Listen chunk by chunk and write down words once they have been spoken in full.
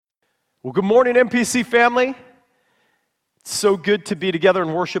Well, good morning, MPC family. It's so good to be together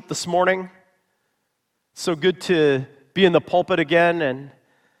in worship this morning. So good to be in the pulpit again and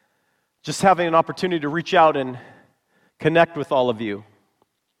just having an opportunity to reach out and connect with all of you.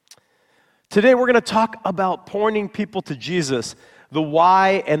 Today we're going to talk about pointing people to Jesus, the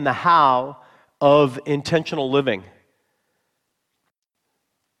why and the how of intentional living.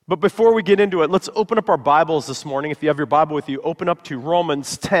 But before we get into it, let's open up our Bibles this morning. If you have your Bible with you, open up to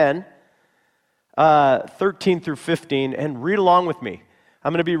Romans 10. 13 through 15, and read along with me.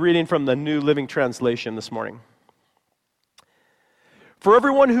 I'm going to be reading from the New Living Translation this morning. For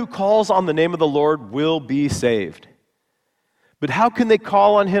everyone who calls on the name of the Lord will be saved. But how can they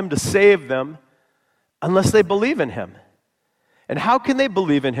call on him to save them unless they believe in him? And how can they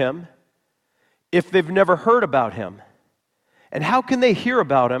believe in him if they've never heard about him? And how can they hear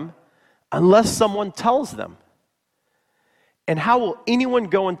about him unless someone tells them? And how will anyone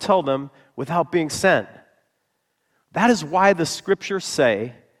go and tell them without being sent? That is why the scriptures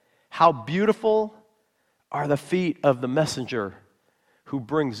say, how beautiful are the feet of the messenger who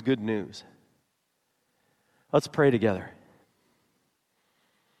brings good news. Let's pray together.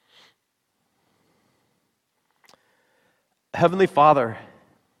 Heavenly Father,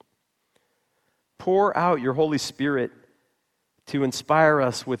 pour out your Holy Spirit to inspire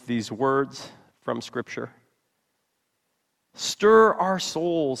us with these words from Scripture. Stir our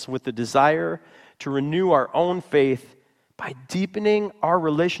souls with the desire to renew our own faith by deepening our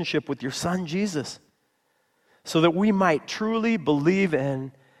relationship with your Son, Jesus, so that we might truly believe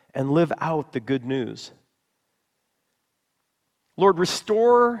in and live out the good news. Lord,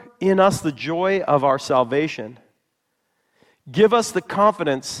 restore in us the joy of our salvation. Give us the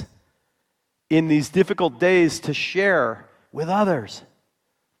confidence in these difficult days to share with others.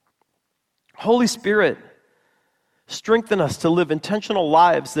 Holy Spirit, strengthen us to live intentional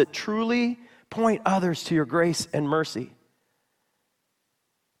lives that truly point others to your grace and mercy.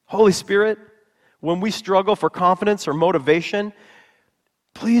 Holy Spirit, when we struggle for confidence or motivation,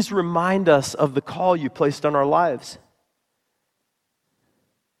 please remind us of the call you placed on our lives.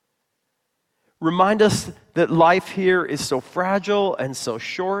 Remind us that life here is so fragile and so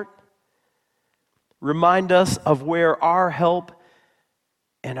short. Remind us of where our help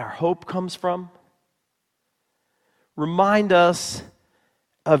and our hope comes from. Remind us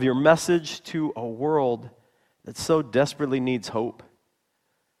of your message to a world that so desperately needs hope.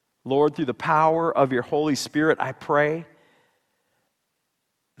 Lord, through the power of your Holy Spirit, I pray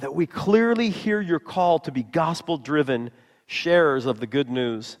that we clearly hear your call to be gospel-driven sharers of the good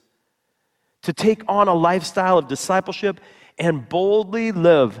news, to take on a lifestyle of discipleship and boldly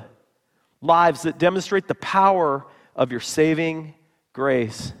live lives that demonstrate the power of your saving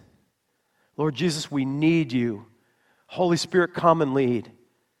grace. Lord Jesus, we need you. Holy Spirit, come and lead.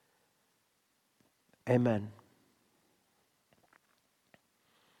 Amen.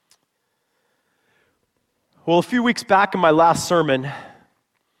 Well, a few weeks back in my last sermon,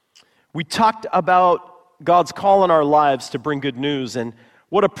 we talked about God's call in our lives to bring good news and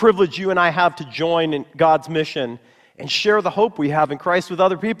what a privilege you and I have to join in God's mission and share the hope we have in Christ with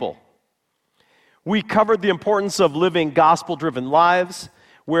other people. We covered the importance of living gospel-driven lives,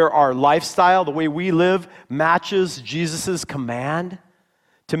 where our lifestyle, the way we live, matches Jesus' command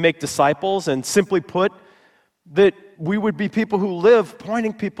to make disciples, and simply put, that we would be people who live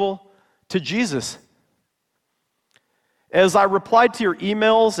pointing people to Jesus. As I replied to your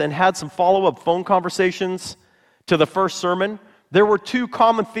emails and had some follow-up phone conversations to the first sermon, there were two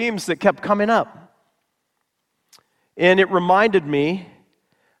common themes that kept coming up. And it reminded me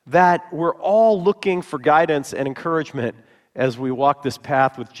that we're all looking for guidance and encouragement as we walk this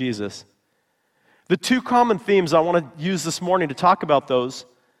path with Jesus. The two common themes I want to use this morning to talk about those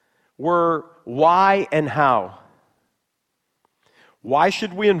were why and how. Why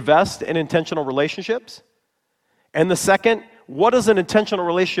should we invest in intentional relationships? And the second, what does an intentional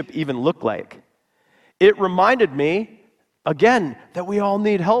relationship even look like? It reminded me, again, that we all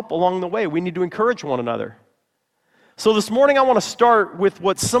need help along the way. We need to encourage one another. So this morning I want to start with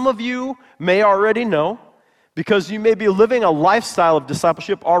what some of you may already know, because you may be living a lifestyle of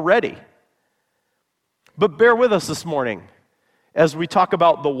discipleship already. But bear with us this morning as we talk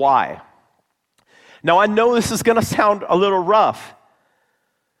about the why. Now, I know this is going to sound a little rough,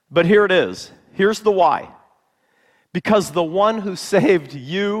 but here it is. Here's the why. Because the one who saved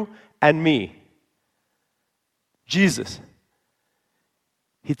you and me, Jesus,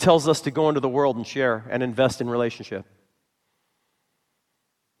 he tells us to go into the world and share and invest in relationship.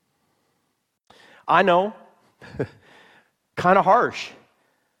 I know, kind of harsh,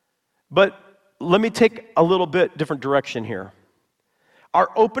 but let me take a little bit different direction here. Our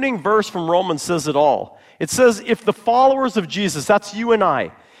opening verse from Romans says it all. It says, if the followers of Jesus, that's you and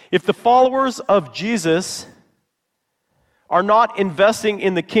I, if the followers of Jesus are not investing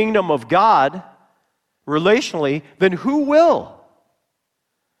in the kingdom of God relationally, then who will?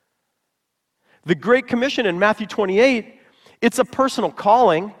 The Great Commission in Matthew 28, it's a personal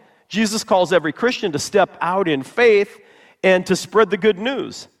calling. Jesus calls every Christian to step out in faith and to spread the good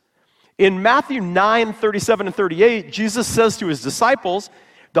news. In Matthew 9:37 and 38, Jesus says to his disciples,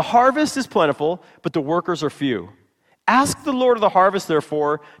 the harvest is plentiful, but the workers are few. Ask the Lord of the harvest,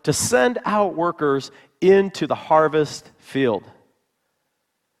 therefore, to send out workers into the harvest field.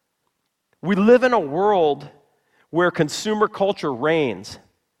 We live in a world where consumer culture reigns.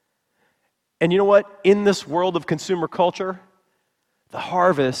 And you know what? In this world of consumer culture, the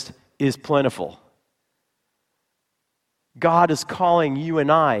harvest is plentiful. God is calling you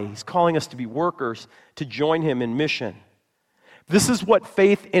and I, He's calling us to be workers, to join Him in mission. This is what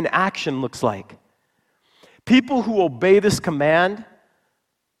faith in action looks like. People who obey this command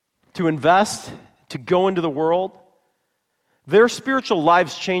to invest, to go into the world, their spiritual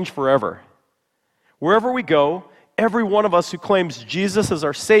lives change forever. Wherever we go, every one of us who claims Jesus as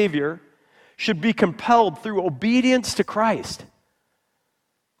our Savior should be compelled through obedience to Christ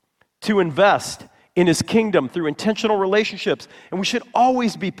to invest in His kingdom through intentional relationships. And we should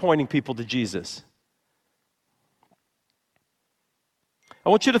always be pointing people to Jesus. I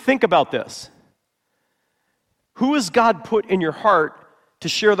want you to think about this. Who has God put in your heart to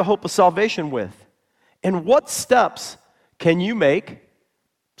share the hope of salvation with? And what steps can you make,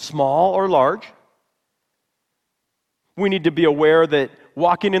 small or large? We need to be aware that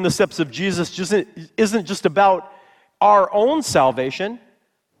walking in the steps of Jesus isn't just about our own salvation,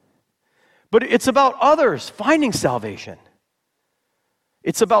 but it's about others finding salvation.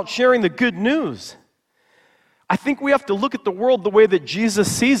 It's about sharing the good news. I think we have to look at the world the way that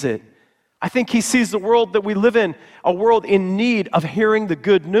Jesus sees it. I think He sees the world that we live in, a world in need of hearing the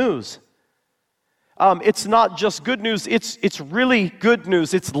good news. It's not just good news, it's really good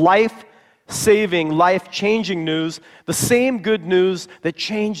news. It's life-saving, life-changing news. The same good news that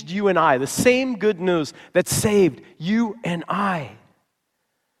changed you and I. The same good news that saved you and I.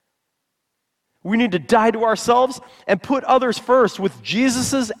 We need to die to ourselves and put others first with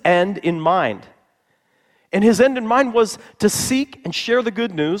Jesus' end in mind. And His end in mind was to seek and share the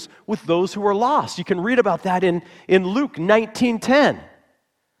good news with those who are lost. You can read about that in Luke 19:10.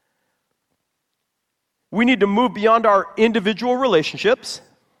 We need to move beyond our individual relationships,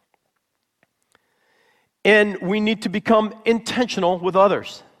 and we need to become intentional with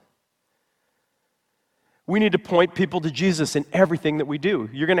others. We need to point people to Jesus in everything that we do.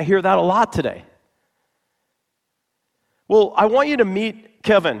 You're going to hear that a lot today. Well, I want you to meet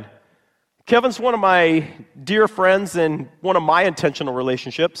Kevin. Kevin's one of my dear friends and one of my intentional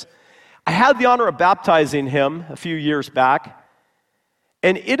relationships. I had the honor of baptizing him a few years back,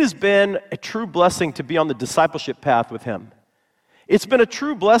 and it has been a true blessing to be on the discipleship path with him. It's been a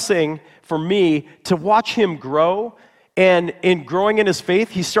true blessing for me to watch him grow, and in growing in his faith,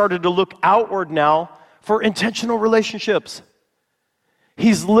 he started to look outward now for intentional relationships.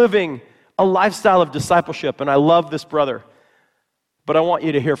 He's living a lifestyle of discipleship, and I love this brother, but I want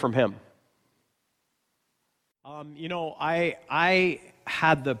you to hear from him. I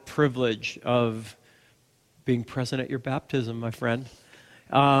had the privilege of being present at your baptism, my friend.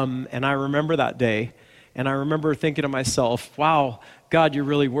 And I remember that day. And I remember thinking to myself, wow, God, you're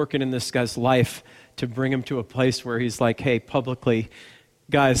really working in this guy's life to bring him to a place where he's like, hey, publicly,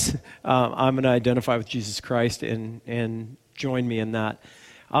 guys, I'm going to identify with Jesus Christ and join me in that.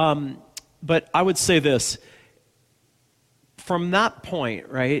 But I would say this. From that point,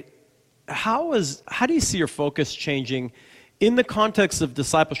 right, how do you see your focus changing in the context of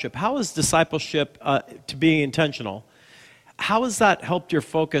discipleship? How is discipleship to being intentional? How has that helped your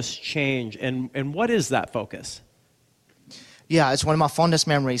focus change, and what is that focus? Yeah, it's one of my fondest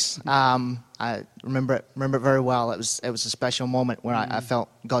memories. I remember it very well. It was a special moment where I felt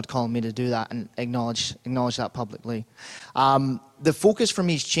God calling me to do that and acknowledge that publicly. The focus for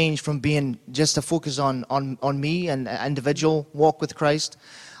me has changed from being just a focus on me and an individual walk with Christ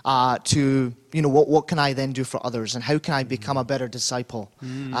to, what can I then do for others, and how can I become a better disciple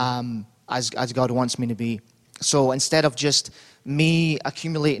as God wants me to be. So instead of just me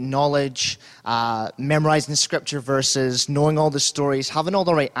accumulating knowledge, memorizing scripture verses, knowing all the stories, having all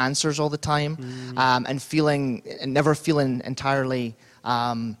the right answers all the time, and never feeling entirely,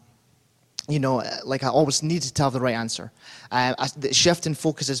 like I always needed to have the right answer. The shift in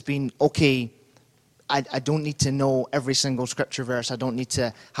focus has been, okay, I don't need to know every single scripture verse. I don't need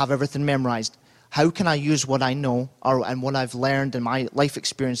to have everything memorized. how can I use what I know and what I've learned in my life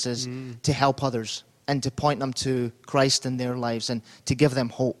experiences to help others and to point them to Christ in their lives and to give them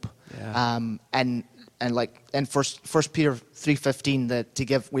hope. Yeah. And like in First Peter 3:15,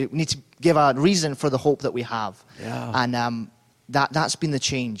 that we need to give a reason for the hope that we have. Yeah. And that's been the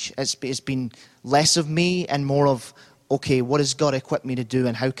change. It's been less of me and more of, okay, what has God equipped me to do,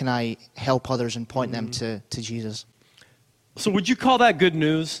 and how can I help others and point them to Jesus? So would you call that good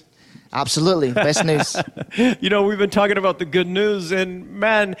news? Absolutely, best news. You know, we've been talking about the good news, and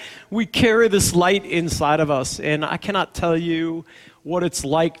man, we carry this light inside of us, and I cannot tell you what it's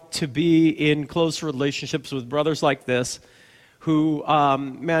like to be in close relationships with brothers like this, who,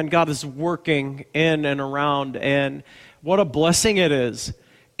 man, God is working in and around, and what a blessing it is.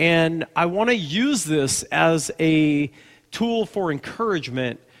 And I want to use this as a tool for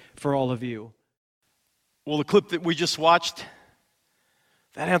encouragement for all of you. Well, the clip that we just watched,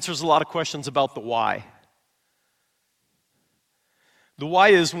 that answers a lot of questions about the why. The why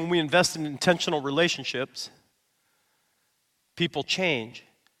is when we invest in intentional relationships, people change,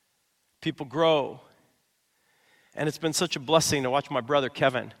 people grow. And it's been such a blessing to watch my brother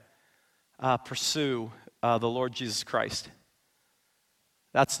Kevin pursue the Lord Jesus Christ.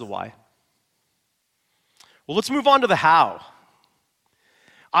 That's the why. Well, let's move on to the how.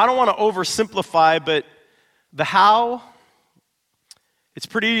 I don't want to oversimplify, but the how, it's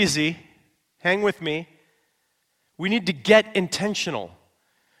pretty easy. Hang with me. We need to get intentional.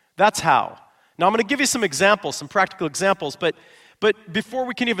 That's how. Now, I'm going to give you some examples, some practical examples, but before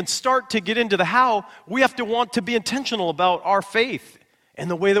we can even start to get into the how, we have to want to be intentional about our faith and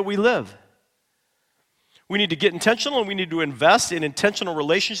the way that we live. We need to get intentional, and we need to invest in intentional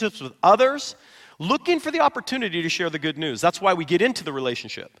relationships with others, looking for the opportunity to share the good news. That's why we get into the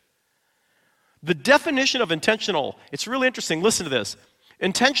relationship. The definition of intentional, it's really interesting. Listen to this.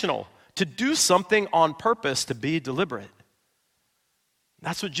 Intentional, to do something on purpose, to be deliberate.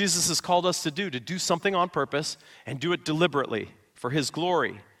 That's what Jesus has called us to do something on purpose and do it deliberately for his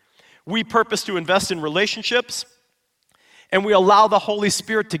glory. We purpose to invest in relationships, and we allow the Holy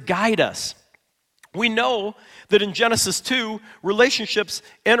Spirit to guide us. We know that in Genesis 2, relationships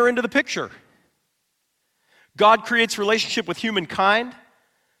enter into the picture. God creates relationship with humankind.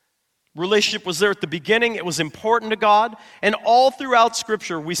 Relationship was there at the beginning. It was important to God. And all throughout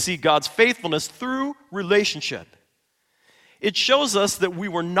Scripture, we see God's faithfulness through relationship. It shows us that we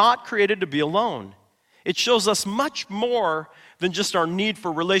were not created to be alone. It shows us much more than just our need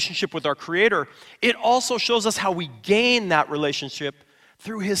for relationship with our Creator. It also shows us how we gain that relationship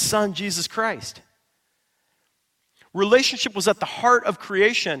through His Son, Jesus Christ. Relationship was at the heart of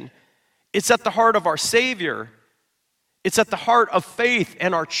creation. It's at the heart of our Savior. It's at the heart of faith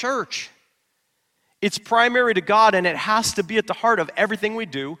and our church. It's primary to God, and it has to be at the heart of everything we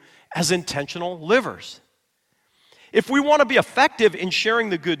do as intentional livers. If we want to be effective in sharing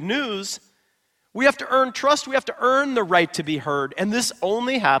the good news, we have to earn trust. We have to earn the right to be heard. And this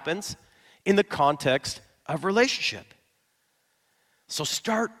only happens in the context of relationship. So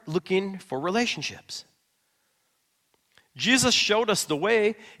start looking for relationships. Jesus showed us the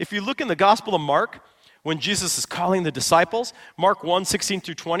way. If you look in the Gospel of Mark, when Jesus is calling the disciples, Mark 1, 16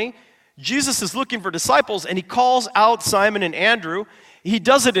 through 20, Jesus is looking for disciples, and he calls out Simon and Andrew. He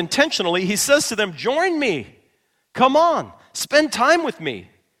does it intentionally. He says to them, join me. Come on, spend time with me.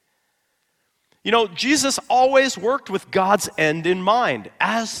 You know, Jesus always worked with God's end in mind,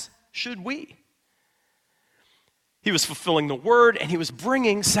 as should we. He was fulfilling the word, and he was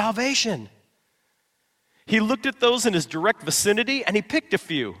bringing salvation. He looked at those in his direct vicinity, and he picked a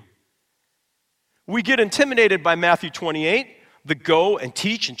few. We get intimidated by Matthew 28, the go and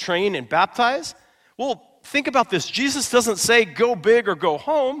teach and train and baptize. Well, think about this. Jesus doesn't say go big or go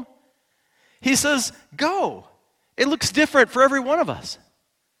home. He says go. It looks different for every one of us.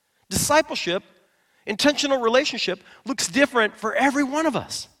 Discipleship, intentional relationship, looks different for every one of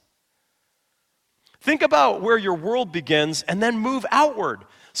us. Think about where your world begins and then move outward.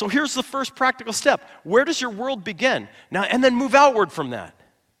 So here's the first practical step. Where does your world begin? Now, and then move outward from that.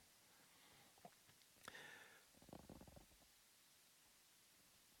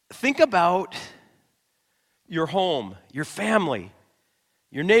 Think about your home, your family,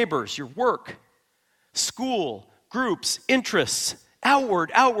 your neighbors, your work, school, groups, interests.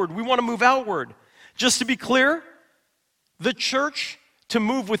 Outward. We want to move outward. Just to be clear, the church, to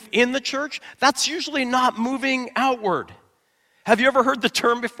move within the church, that's usually not moving outward. Have you ever heard the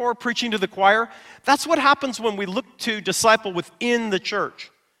term before, preaching to the choir? That's what happens when we look to disciple within the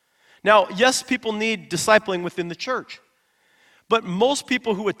church. Now, yes, people need discipling within the church. But most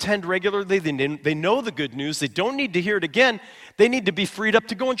people who attend regularly, they know the good news. They don't need to hear it again. They need to be freed up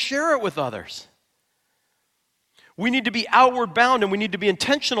to go and share it with others. We need to be outward bound, and we need to be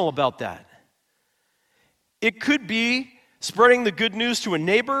intentional about that. It could be spreading the good news to a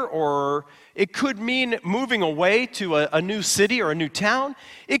neighbor, or it could mean moving away to a new city or a new town.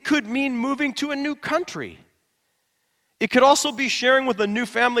 It could mean moving to a new country. It could also be sharing with a new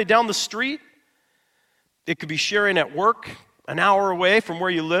family down the street. It could be sharing at work an hour away from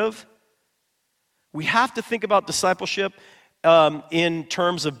where you live. We have to think about discipleship in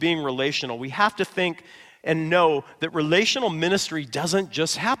terms of being relational. We have to think and know that relational ministry doesn't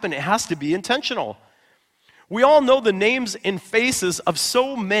just happen. It has to be intentional. We all know the names and faces of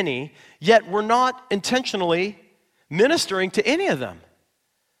so many, yet we're not intentionally ministering to any of them.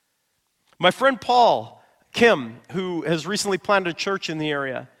 My friend Paul Kim, who has recently planted a church in the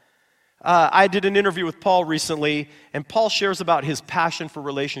area, I did an interview with Paul recently, and Paul shares about his passion for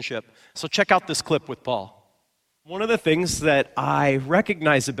relationship. So check out this clip with Paul. One of the things that I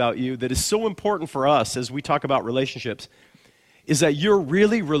recognize about you that is so important for us as we talk about relationships is that you're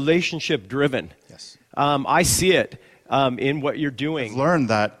really relationship driven. Yes. I see it in what you're doing. I've learned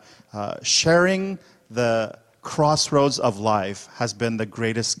that sharing the crossroads of life has been the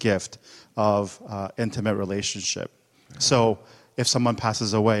greatest gift of intimate relationship. So if someone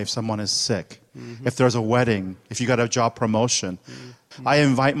passes away, if someone is sick, if there's a wedding, if you got a job promotion, I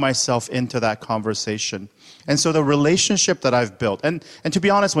invite myself into that conversation. And so the relationship that I've built, and to be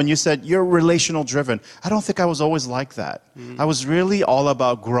honest, when you said you're relational driven, I don't think I was always like that. I was really all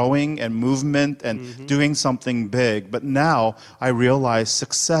about growing and movement and doing something big. But now I realize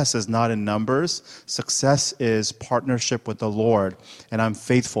success is not in numbers. Success is partnership with the Lord, and I'm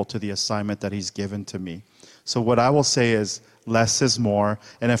faithful to the assignment that He's given to me. So what I will say is, less is more.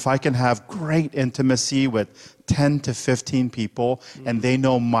 And if I can have great intimacy with 10 to 15 people, and they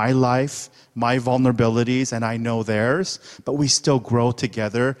know my life, my vulnerabilities, and I know theirs, but we still grow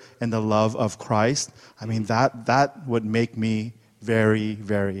together in the love of Christ, I mean, that would make me very,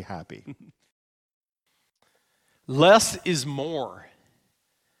 very happy. Less is more.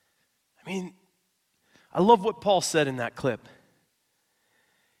 I mean, I love what Paul said in that clip.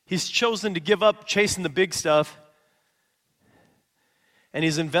 He's chosen to give up chasing the big stuff, and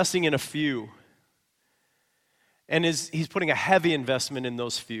he's investing in a few. And he's putting a heavy investment in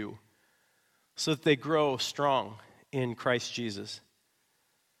those few so that they grow strong in Christ Jesus.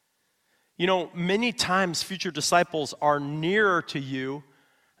 You know, many times future disciples are nearer to you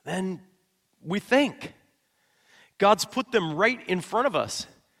than we think. God's put them right in front of us.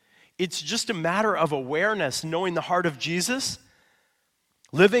 It's just a matter of awareness, knowing the heart of Jesus,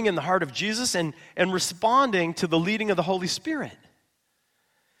 living in the heart of Jesus, and responding to the leading of the Holy Spirit.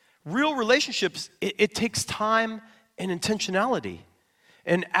 Real relationships, it takes time and intentionality.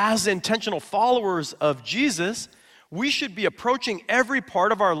 And as intentional followers of Jesus, we should be approaching every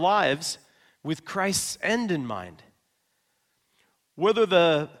part of our lives with Christ's end in mind. Whether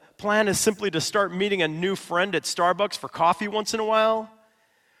the plan is simply to start meeting a new friend at Starbucks for coffee once in a while,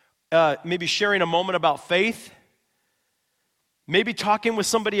 maybe sharing a moment about faith, maybe talking with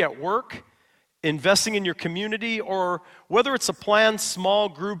somebody at work, investing in your community, or whether it's a planned small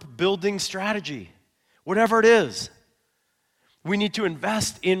group building strategy, whatever it is, we need to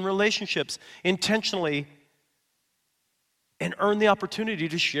invest in relationships intentionally and earn the opportunity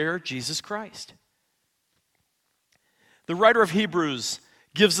to share Jesus Christ. The writer of Hebrews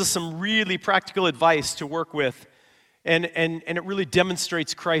gives us some really practical advice to work with, and it really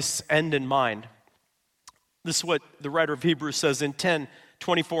demonstrates Christ's end in mind. This is what the writer of Hebrews says in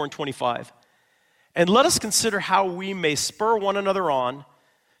 10:24 and 25. And let us consider how we may spur one another on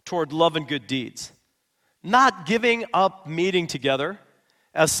toward love and good deeds, not giving up meeting together,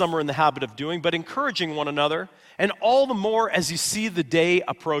 as some are in the habit of doing, but encouraging one another, and all the more as you see the day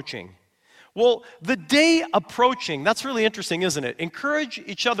approaching. Well, the day approaching, that's really interesting, isn't it? Encourage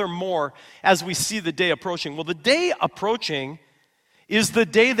each other more as we see the day approaching. Well, the day approaching is the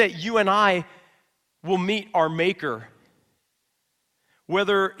day that you and I will meet our Maker.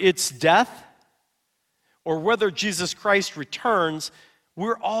 Whether it's death or whether Jesus Christ returns,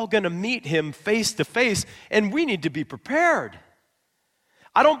 we're all going to meet Him face to face, and we need to be prepared.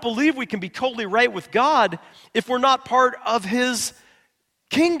 I don't believe we can be totally right with God if we're not part of His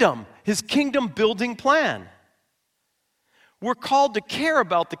kingdom building plan. We're called to care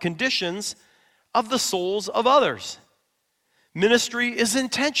about the conditions of the souls of others. Ministry is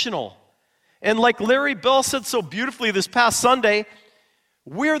intentional. And like Larry Bell said so beautifully this past Sunday,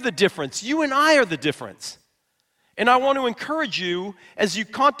 we're the difference. You and I are the difference. And I want to encourage you as you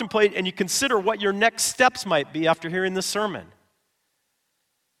contemplate and you consider what your next steps might be after hearing this sermon.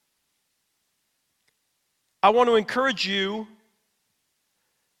 I want to encourage you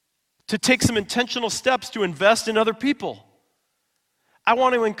to take some intentional steps to invest in other people. I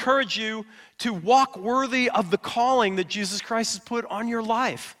want to encourage you to walk worthy of the calling that Jesus Christ has put on your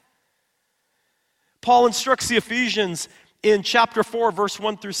life. Paul instructs the Ephesians in chapter 4, verse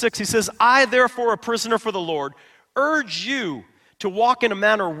 1 through 6. He says, I, therefore, a prisoner for the Lord, urge you to walk in a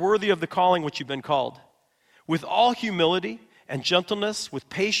manner worthy of the calling which you've been called, with all humility and gentleness, with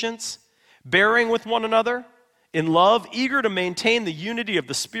patience, bearing with one another, in love, eager to maintain the unity of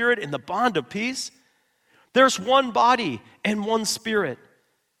the Spirit in the bond of peace. There's one body and one Spirit,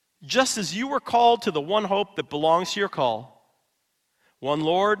 just as you were called to the one hope that belongs to your call. One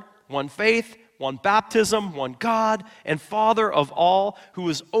Lord, one faith, one baptism, one God and Father of all, who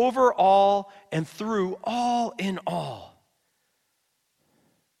is over all and through all in all.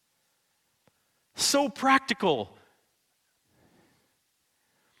 So practical.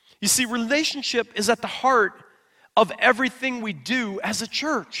 You see, relationship is at the heart of everything we do as a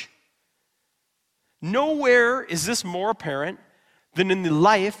church. Nowhere is this more apparent than in the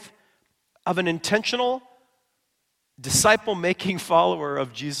life of an intentional, disciple-making follower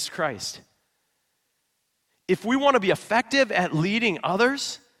of Jesus Christ. If we want to be effective at leading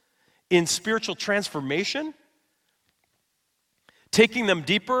others in spiritual transformation, taking them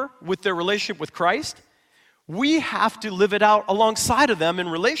deeper with their relationship with Christ, we have to live it out alongside of them in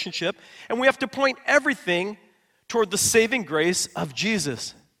relationship, and we have to point everything toward the saving grace of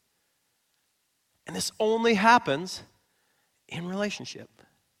Jesus. And this only happens in relationship.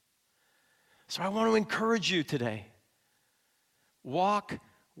 So I want to encourage you today. Walk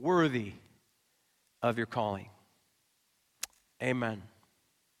worthy of your calling. Amen.